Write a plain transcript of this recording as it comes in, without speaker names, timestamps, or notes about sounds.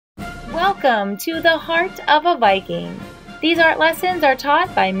Welcome to the Heart of a Viking. These art lessons are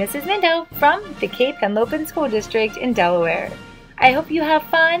taught by Mrs. Mindo from the Cape Henlopen School District in Delaware. I hope you have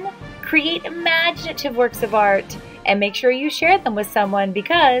fun, create imaginative works of art, and make sure you share them with someone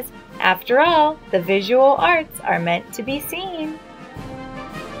because, after all, the visual arts are meant to be seen.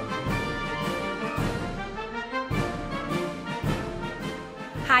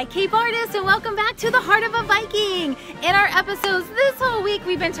 Hi Cape artists, and welcome back to the Heart of a Viking. In our episodes this whole week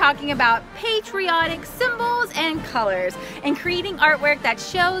we've been talking about patriotic symbols and colors and creating artwork that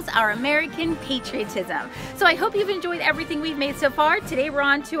shows our American patriotism. So I hope you've enjoyed everything we've made so far. Today we're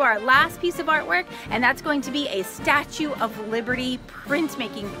on to our last piece of artwork, and that's going to be a Statue of Liberty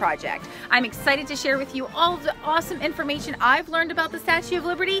printmaking project. I'm excited to share with you all of the awesome information I've learned about the Statue of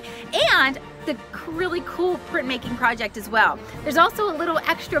Liberty and the really cool printmaking project as well. There's also a little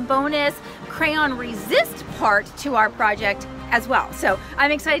extra bonus crayon resist part to our project as well. So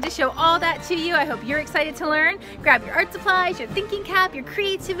I'm excited to show all that to you. I hope you're excited to learn. Grab your art supplies, your thinking cap, your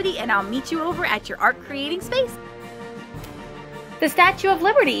creativity, and I'll meet you over at your art creating space. The Statue of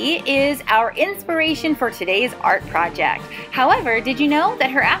Liberty is our inspiration for today's art project. However, did you know that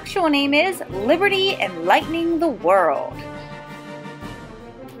her actual name is Liberty Enlightening the World?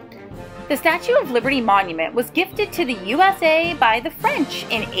 The Statue of Liberty monument was gifted to the USA by the French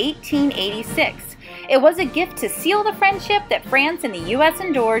in 1886. It was a gift to seal the friendship that France and the US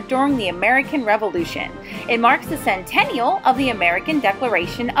endured during the American Revolution. It marks the centennial of the American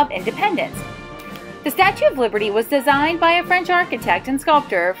Declaration of Independence. The Statue of Liberty was designed by a French architect and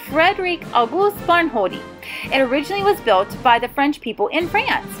sculptor, Frédéric Auguste Barnhody. It originally was built by the French people in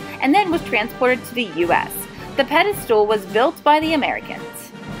France and then was transported to the US. The pedestal was built by the Americans.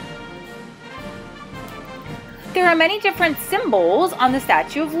 There are many different symbols on the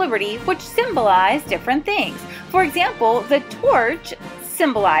Statue of Liberty which symbolize different things. For example, the torch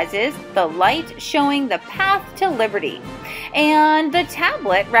symbolizes the light showing the path to liberty, and the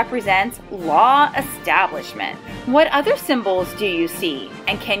tablet represents law establishment. What other symbols do you see,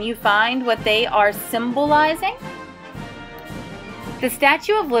 and can you find what they are symbolizing? The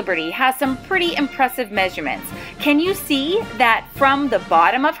Statue of Liberty has some pretty impressive measurements. Can you see that from the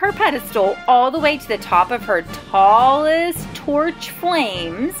bottom of her pedestal all the way to the top of her tallest torch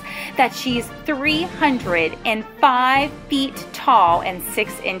flames that she's 305 feet tall and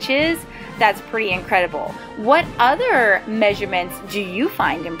 6 inches? That's pretty incredible. What other measurements do you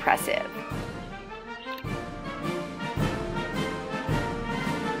find impressive?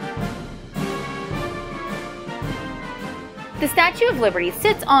 The Statue of Liberty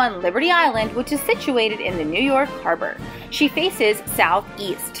sits on Liberty Island, which is situated in the New York Harbor. She faces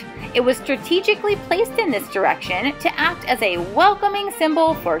southeast. It was strategically placed in this direction to act as a welcoming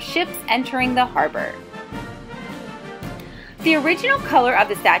symbol for ships entering the harbor. The original color of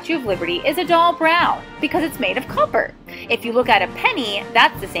the Statue of Liberty is a dull brown because it's made of copper. If you look at a penny,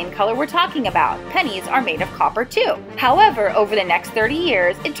 that's the same color we're talking about. Pennies are made of copper too. However, over the next 30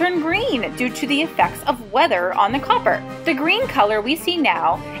 years, it turned green due to the effects of weather on the copper. The green color we see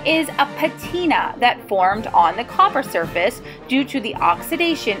now is a patina that formed on the copper surface due to the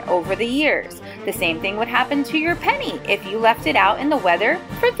oxidation over the years. The same thing would happen to your penny if you left it out in the weather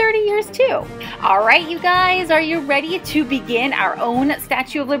for 30 years too. All right, you guys, are you ready to begin our own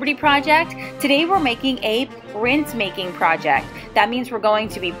Statue of Liberty project? Today we're making a printmaking project. That means we're going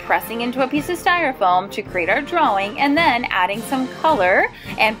to be pressing into a piece of styrofoam to create our drawing and then adding some color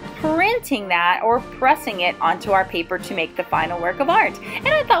and printing that or pressing it onto our paper to make the final work of art. And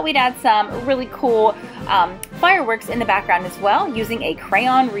I thought we'd add some really cool fireworks in the background as well using a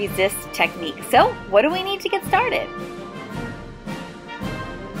crayon resist technique. So what do we need to get started?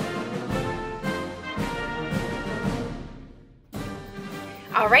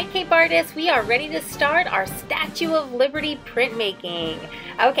 Alright Cape artists, we are ready to start our Statue of Liberty printmaking.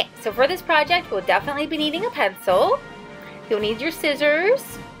 Okay, so for this project we'll definitely be needing a pencil. You'll need your scissors,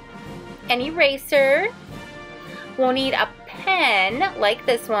 an eraser. We'll need a pen like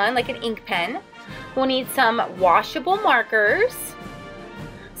this one, like an ink pen. We'll need some washable markers,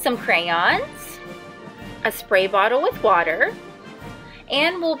 some crayons, a spray bottle with water,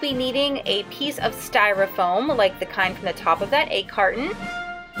 and we'll be needing a piece of styrofoam like the kind from the top of that egg carton,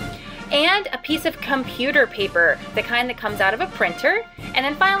 and a piece of computer paper, the kind that comes out of a printer, and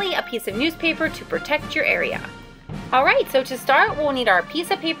then finally a piece of newspaper to protect your area. Alright, so to start we'll need our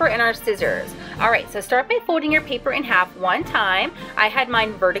piece of paper and our scissors. Alright, so start by folding your paper in half one time. I had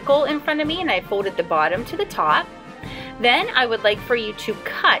mine vertical in front of me and I folded the bottom to the top. Then I would like for you to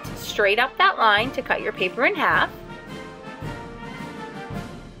cut straight up that line to cut your paper in half.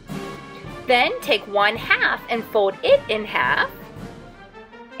 Then take one half and fold it in half.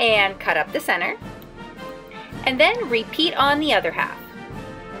 and cut up the center, and then repeat on the other half.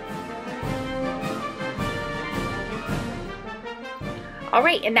 All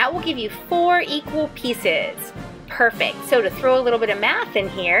right, and that will give you 4 equal pieces. Perfect. So to throw a little bit of math in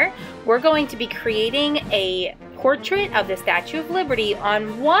here, we're going to be creating a portrait of the Statue of Liberty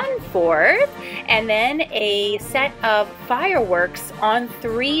on 1/4, and then a set of fireworks on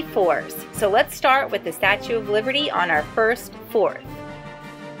 3/4. So let's start with the Statue of Liberty on our first 1/4.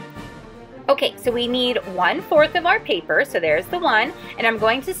 Okay, so we need 1/4 of our paper, so there's the one, and I'm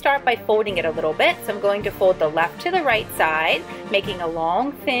going to start by folding it a little bit. So I'm going to fold the left to the right side, making a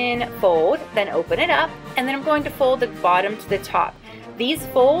long, thin fold, then open it up, and then I'm going to fold the bottom to the top. These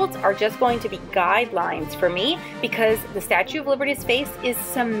folds are just going to be guidelines for me because the Statue of Liberty's face is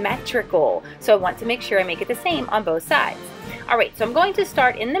symmetrical, so I want to make sure I make it the same on both sides. All right, so I'm going to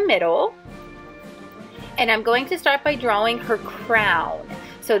start in the middle, and I'm going to start by drawing her crown.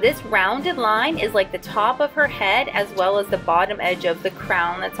 So this rounded line is like the top of her head as well as the bottom edge of the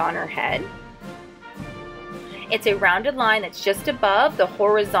crown that's on her head. It's a rounded line that's just above the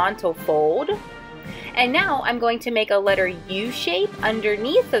horizontal fold. And now I'm going to make a letter U shape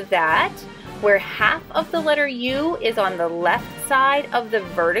underneath of that, where half of the letter U is on the left side of the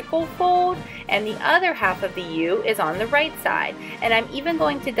vertical fold and the other half of the U is on the right side. And I'm even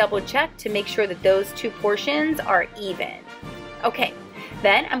going to double check to make sure that those two portions are even. Okay.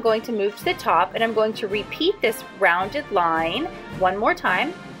 Then I'm going to move to the top and I'm going to repeat this rounded line one more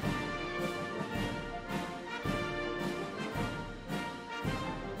time.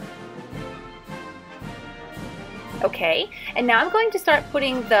 Okay, and now I'm going to start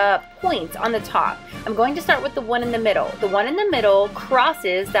putting the points on the top. I'm going to start with the one in the middle. The one in the middle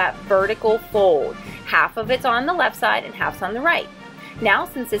crosses that vertical fold. Half of it's on the left side and half's on the right. Now,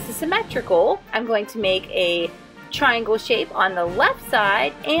 since this is symmetrical, I'm going to make a triangle shape on the left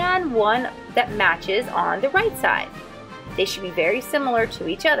side and one that matches on the right side. They should be very similar to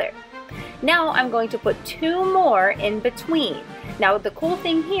each other. Now I'm going to put 2 more in between. Now the cool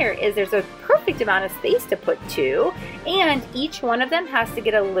thing here is there's a perfect amount of space to put 2, and each one of them has to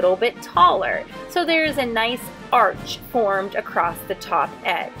get a little bit taller. So there's a nice arch formed across the top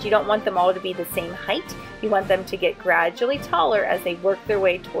edge. You don't want them all to be the same height. You want them to get gradually taller as they work their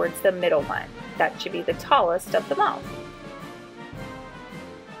way towards the middle one. That should be the tallest of them all.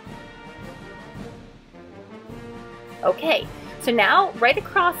 Okay, so now right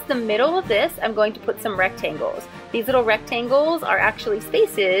across the middle of this, I'm going to put some rectangles. These little rectangles are actually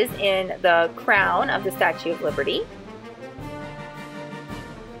spaces in the crown of the Statue of Liberty.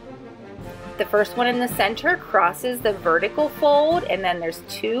 The first one in the center crosses the vertical fold, and then there's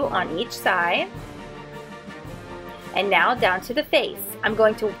 2 on each side. And now down to the face. I'm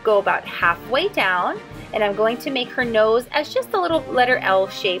going to go about halfway down, and I'm going to make her nose as just a little letter L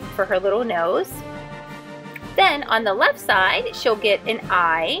shape for her little nose. Then on the left side, she'll get an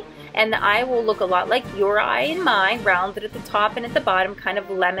eye, and the eye will look a lot like your eye and mine, rounded at the top and at the bottom, kind of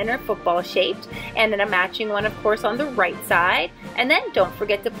lemon or football shaped, and then a matching one, of course, on the right side. And then don't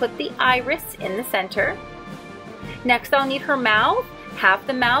forget to put the iris in the center. Next, I'll need her mouth. Half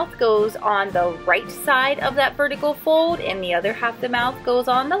the mouth goes on the right side of that vertical fold, and the other half the mouth goes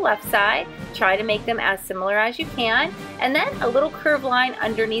on the left side. Try to make them as similar as you can. And then a little curved line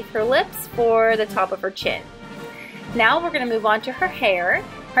underneath her lips for the top of her chin. Now we're going to move on to her hair.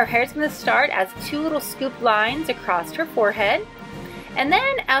 Her hair is going to start as 2 little scoop lines across her forehead, and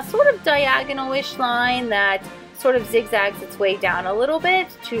then a sort of diagonal-ish line that sort of zigzags its way down a little bit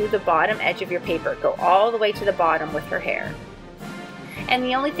to the bottom edge of your paper. Go all the way to the bottom with her hair. And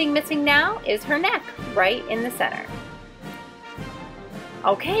the only thing missing now is her neck, right in the center.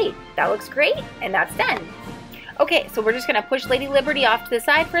 Okay, that looks great, and that's done. Okay, so we're just going to push Lady Liberty off to the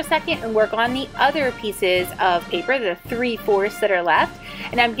side for a second and work on the other pieces of paper, the 3/4 that are left.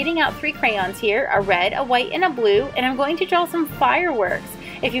 And I'm getting out 3 crayons here, a red, a white, and a blue, and I'm going to draw some fireworks.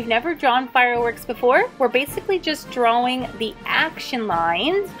 If you've never drawn fireworks before, we're basically just drawing the action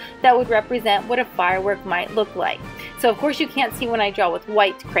lines that would represent what a firework might look like. So of course you can't see when I draw with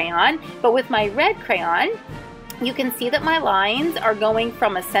white crayon, but with my red crayon, you can see that my lines are going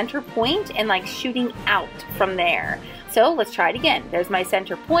from a center point and like shooting out from there. So let's try it again. There's my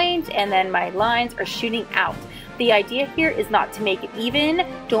center point, and then my lines are shooting out. The idea here is not to make it even.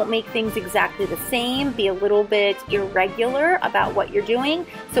 Don't make things exactly the same. Be a little bit irregular about what you're doing,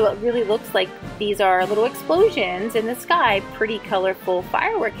 so it really looks like these are little explosions in the sky. Pretty colorful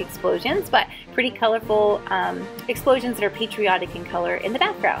firework explosions, but pretty colorful explosions that are patriotic in color in the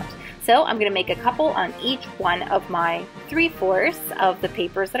background. So I'm going to make a couple on each one of my 3/4 of the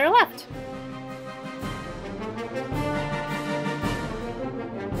papers that are left.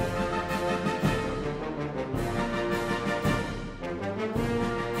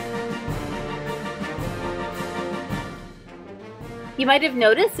 You might have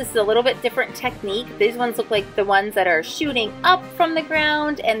noticed this is a little bit different technique. These ones look like the ones that are shooting up from the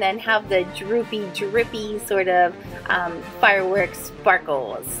ground and then have the droopy, drippy sort of fireworks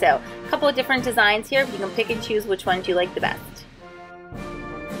sparkles. So a couple of different designs here. You can pick and choose which ones you like the best.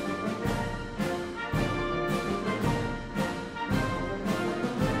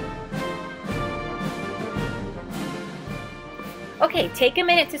 Okay, take a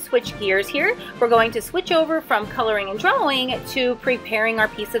minute to switch gears here. We're going to switch over from coloring and drawing to preparing our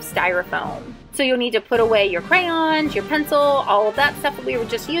piece of styrofoam. So you'll need to put away your crayons, your pencil, all of that stuff that we were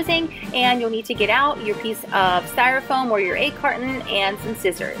just using, and you'll need to get out your piece of styrofoam or your egg carton and some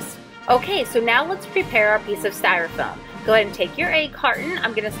scissors. Okay, so now let's prepare our piece of styrofoam. Go ahead and take your egg carton.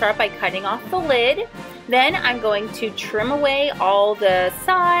 I'm going to start by cutting off the lid. Then I'm going to trim away all the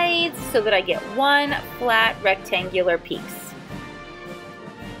sides so that I get one flat rectangular piece.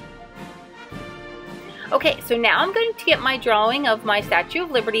 Okay, so now I'm going to get my drawing of my Statue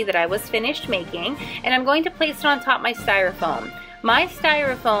of Liberty that I was finished making, and I'm going to place it on top of my styrofoam. My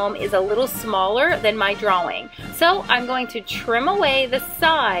styrofoam is a little smaller than my drawing, so I'm going to trim away the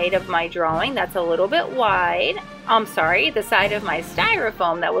side of my drawing that's a little bit wide. I'm sorry, the side of my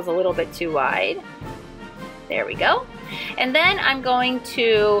styrofoam that was a little bit too wide. There we go. And then I'm going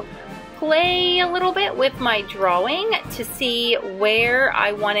to play a little bit with my drawing to see where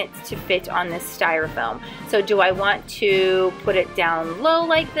I want it to fit on this styrofoam. So do I want to put it down low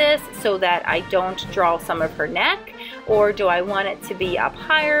like this so that I don't draw some of her neck, or do I want it to be up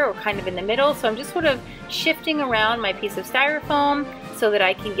higher or kind of in the middle? So I'm just sort of shifting around my piece of styrofoam so that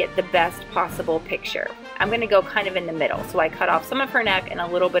I can get the best possible picture. I'm going to go kind of in the middle, so I cut off some of her neck and a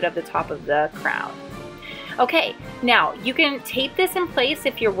little bit of the top of the crown. Okay, now you can tape this in place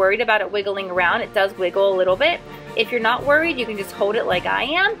if you're worried about it wiggling around. It does wiggle a little bit. If you're not worried, you can just hold it like I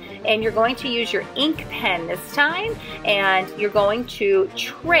am, and you're going to use your ink pen this time, and you're going to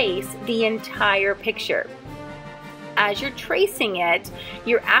trace the entire picture. As you're tracing it,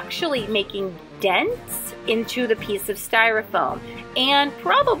 you're actually making dents into the piece of styrofoam and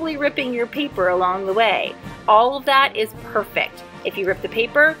probably ripping your paper along the way. All of that is perfect. If you rip the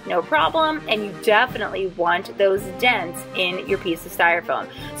paper, no problem, and you definitely want those dents in your piece of styrofoam.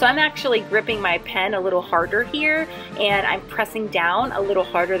 So I'm actually gripping my pen a little harder here, and I'm pressing down a little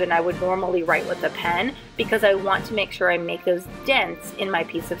harder than I would normally write with a pen, because I want to make sure I make those dents in my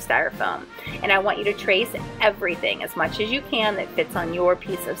piece of styrofoam. And I want you to trace everything as much as you can that fits on your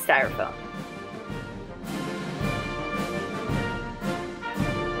piece of styrofoam.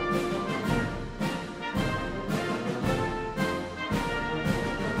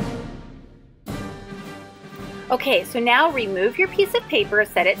 Okay, so now remove your piece of paper,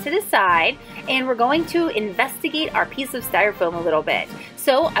 set it to the side, and we're going to investigate our piece of styrofoam a little bit.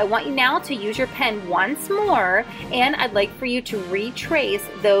 So I want you now to use your pen once more, and I'd like for you to retrace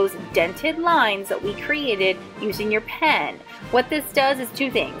those dented lines that we created using your pen. What this does is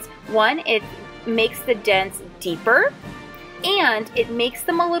two things. One, it makes the dents deeper, and it makes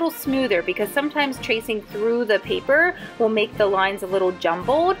them a little smoother, because sometimes tracing through the paper will make the lines a little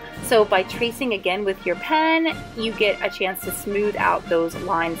jumbled. So by tracing again with your pen, you get a chance to smooth out those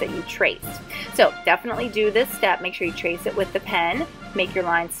lines that you traced. So definitely do this step. Make sure you trace it with the pen. Make your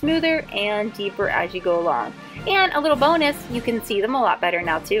lines smoother and deeper as you go along. And a little bonus, you can see them a lot better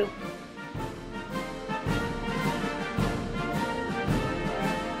now too.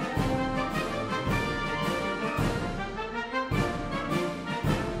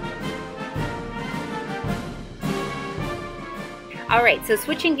 Alright, so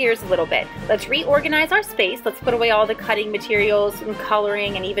switching gears a little bit. Let's reorganize our space. Let's put away all the cutting materials and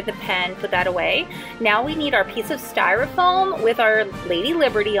coloring and even the pen, put that away. Now we need our piece of styrofoam with our Lady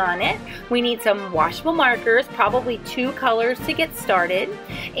Liberty on it. We need some washable markers, probably 2 colors to get started.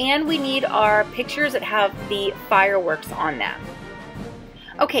 And we need our pictures that have the fireworks on them.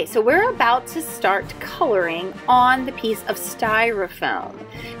 Okay, so we're about to start coloring on the piece of styrofoam.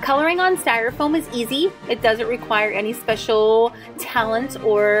 Coloring on styrofoam is easy. It doesn't require any special talent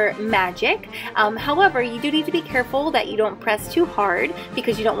or magic. However, you do need to be careful that you don't press too hard,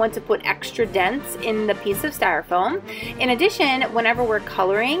 because you don't want to put extra dents in the piece of styrofoam. In addition, whenever we're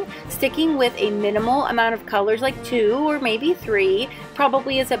coloring, sticking with a minimal amount of colors, like 2 or maybe 3,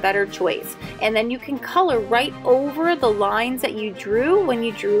 probably is a better choice. And then you can color right over the lines that you drew when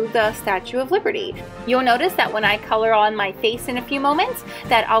you drew the Statue of Liberty. You'll notice that when I color on my face in a few moments,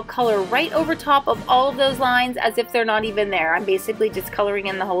 that I'll color right over top of all of those lines as if they're not even there. I'm basically just coloring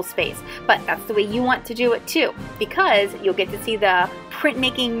in the whole space. But that's the way you want to do it too, because you'll get to see the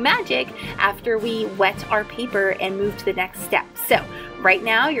printmaking magic after we wet our paper and move to the next step. So right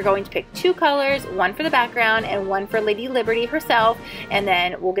now you're going to pick 2 colors, one for the background and one for Lady Liberty herself, and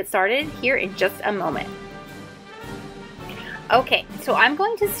then we'll get started here in just a moment. Okay, so I'm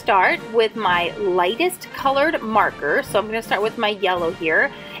going to start with my lightest colored marker. So I'm going to start with my yellow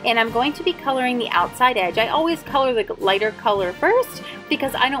here, and I'm going to be coloring the outside edge. I always color the lighter color first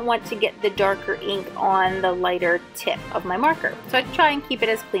because I don't want to get the darker ink on the lighter tip of my marker. So I try and keep it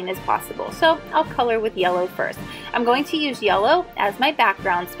as clean as possible. So I'll color with yellow first. I'm going to use yellow as my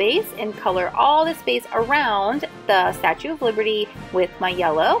background space and color all the space around the Statue of Liberty with my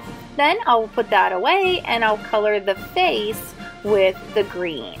yellow. Then I'll put that away and I'll color the face with the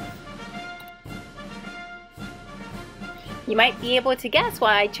green. You might be able to guess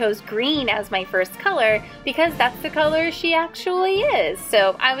why I chose green as my first color, because that's the color she actually is.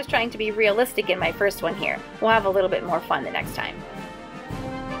 So I was trying to be realistic in my first one here. We'll have a little bit more fun the next time.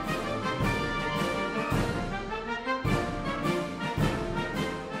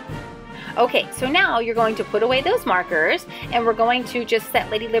 Okay, so now you're going to put away those markers and we're going to just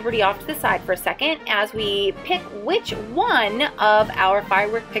set Lady Liberty off to the side for a second as we pick which one of our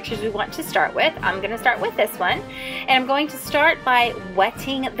firework pictures we want to start with. I'm going to start with this one, and I'm going to start by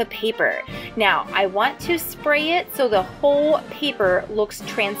wetting the paper. Now, I want to spray it so the whole paper looks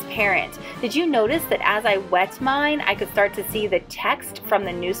transparent. Did you notice that as I wet mine, I could start to see the text from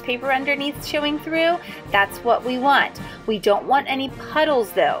the newspaper underneath showing through? That's what we want. We don't want any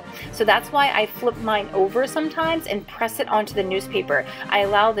puddles though. So that's why I flip mine over sometimes and press it onto the newspaper. I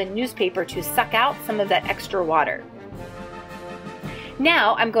allow the newspaper to suck out some of that extra water.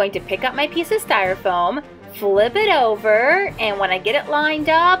 Now I'm going to pick up my piece of styrofoam, flip it over, and when I get it lined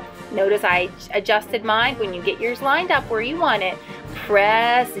up, notice I adjusted mine. When you get yours lined up where you want it,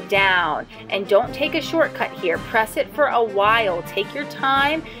 press down, and don't take a shortcut here. Press it for a while. Take your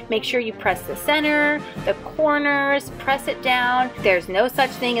time. Make sure you press the center, the corners, press it down. There's no such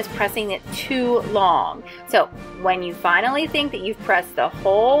thing as pressing it too long. So when you finally think that you've pressed the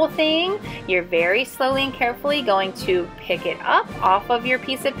whole thing, you're very slowly and carefully going to pick it up off of your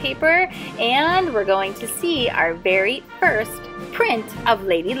piece of paper, and we're going to see our very first print of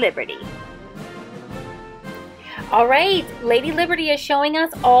Lady Liberty. All right, Lady Liberty is showing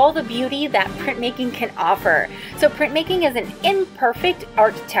us all the beauty that printmaking can offer. So printmaking is an imperfect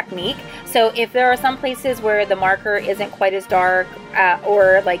art technique. So if there are some places where the marker isn't quite as dark,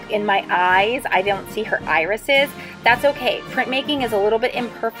 or like in my eyes, I don't see her irises, that's okay. Printmaking is a little bit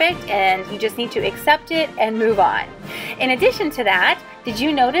imperfect and you just need to accept it and move on. In addition to that, did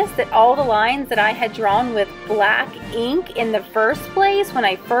you notice that all the lines that I had drawn with black ink in the first place when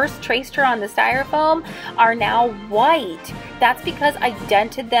I first traced her on the styrofoam are now white? That's because I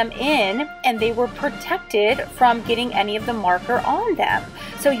dented them in and they were protected from getting any of the marker on them.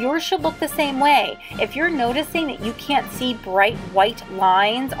 So yours should look the same way. If you're noticing that you can't see bright white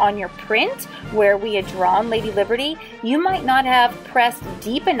lines on your print where we had drawn Lady Liberty, you might not have pressed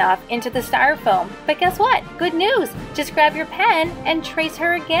deep enough into the styrofoam. But guess what? Good news! Just grab your pen and trace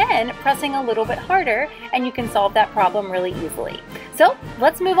her again, pressing a little bit harder, and you can solve that problem really easily. So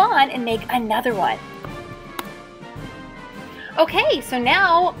let's move on and make another one. Okay, so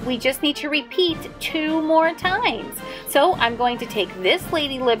now we just need to repeat 2 more times. So I'm going to take this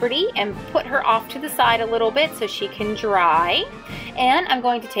Lady Liberty and put her off to the side a little bit so she can dry. And I'm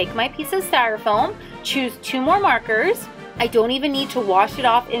going to take my piece of styrofoam, choose 2 more markers. I don't even need to wash it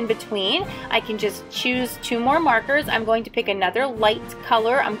off in between. I can just choose 2 more markers. I'm going to pick another light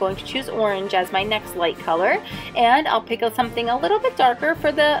color. I'm going to choose orange as my next light color. And I'll pick something a little bit darker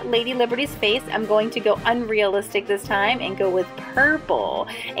for the Lady Liberty's face. I'm going to go unrealistic this time and go with purple.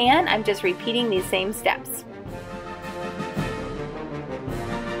 And I'm just repeating these same steps.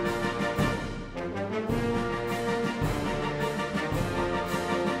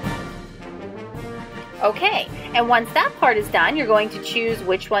 Okay, and once that part is done, you're going to choose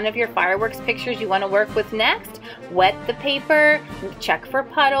which one of your fireworks pictures you want to work with next. Wet the paper, check for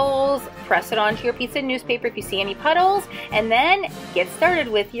puddles, press it onto your piece of newspaper if you see any puddles, and then get started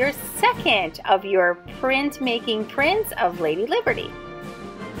with your second of your printmaking prints of Lady Liberty.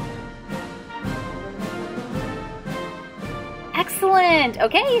 Excellent!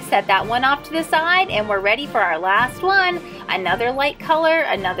 Okay, set that one off to the side and we're ready for our last one. Another light color,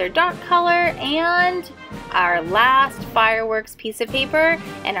 another dark color, and our last fireworks piece of paper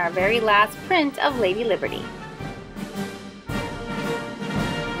and our very last print of Lady Liberty.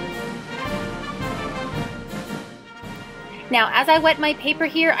 Now, as I wet my paper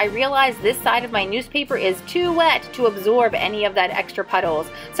here, I realized this side of my newspaper is too wet to absorb any of that extra puddles.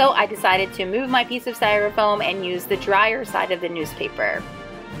 So I decided to move my piece of styrofoam and use the drier side of the newspaper.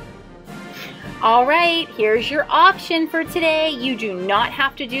 Alright, here's your option for today. You do not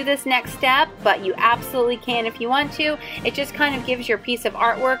have to do this next step, but you absolutely can if you want to. It just kind of gives your piece of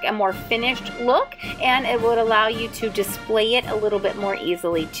artwork a more finished look, and it would allow you to display it a little bit more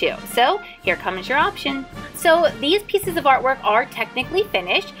easily too. So here comes your option. So these pieces of artwork are technically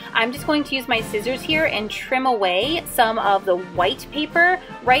finished. I'm just going to use my scissors here and trim away some of the white paper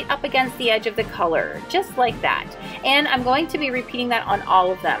right up against the edge of the color, just like that. And I'm going to be repeating that on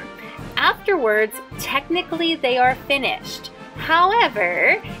all of them. Afterwards, technically they are finished.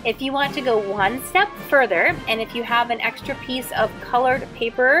 However, if you want to go one step further, and if you have an extra piece of colored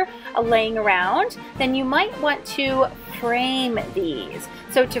paper laying around, then you might want to frame these.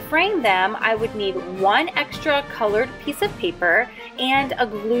 So to frame them, I would need one extra colored piece of paper and a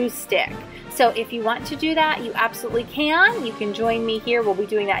glue stick. So if you want to do that, you absolutely can. You can join me here. We'll be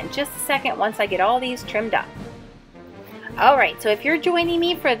doing that in just a second once I get all these trimmed up. Alright, so if you're joining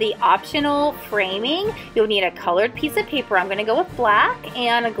me for the optional framing, you'll need a colored piece of paper. I'm going to go with black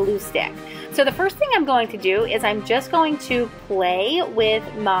and a glue stick. So the first thing I'm going to do is I'm just going to play with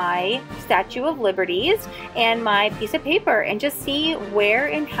my Statue of Liberties and my piece of paper and just see where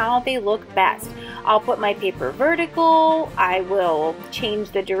and how they look best. I'll put my paper vertical, I will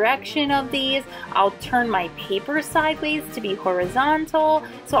change the direction of these, I'll turn my paper sideways to be horizontal.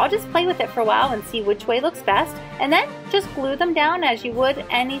 So I'll just play with it for a while and see which way looks best, and then just glue them down as you would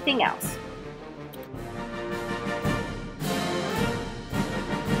anything else.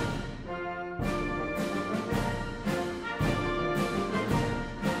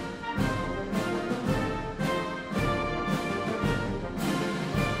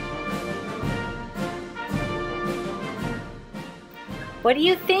 What do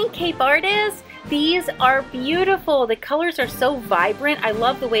you think, Cape artists? These are beautiful. The colors are so vibrant. I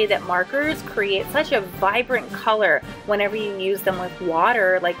love the way that markers create such a vibrant color whenever you use them with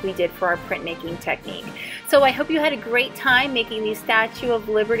water like we did for our printmaking technique. So I hope you had a great time making these Statue of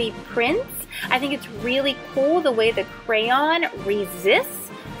Liberty prints. I think it's really cool the way the crayon resists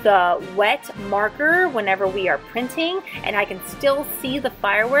the wet marker whenever we are printing, and I can still see the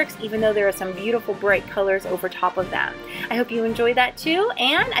fireworks even though there are some beautiful bright colors over top of them. I hope you enjoyed that too,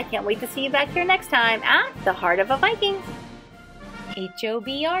 and I can't wait to see you back here next time at the Heart of a Viking. HOB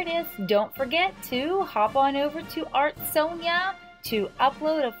artists, don't forget to hop on over to Artsonia to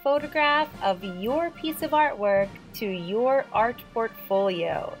upload a photograph of your piece of artwork to your art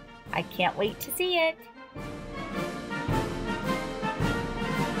portfolio. I can't wait to see it.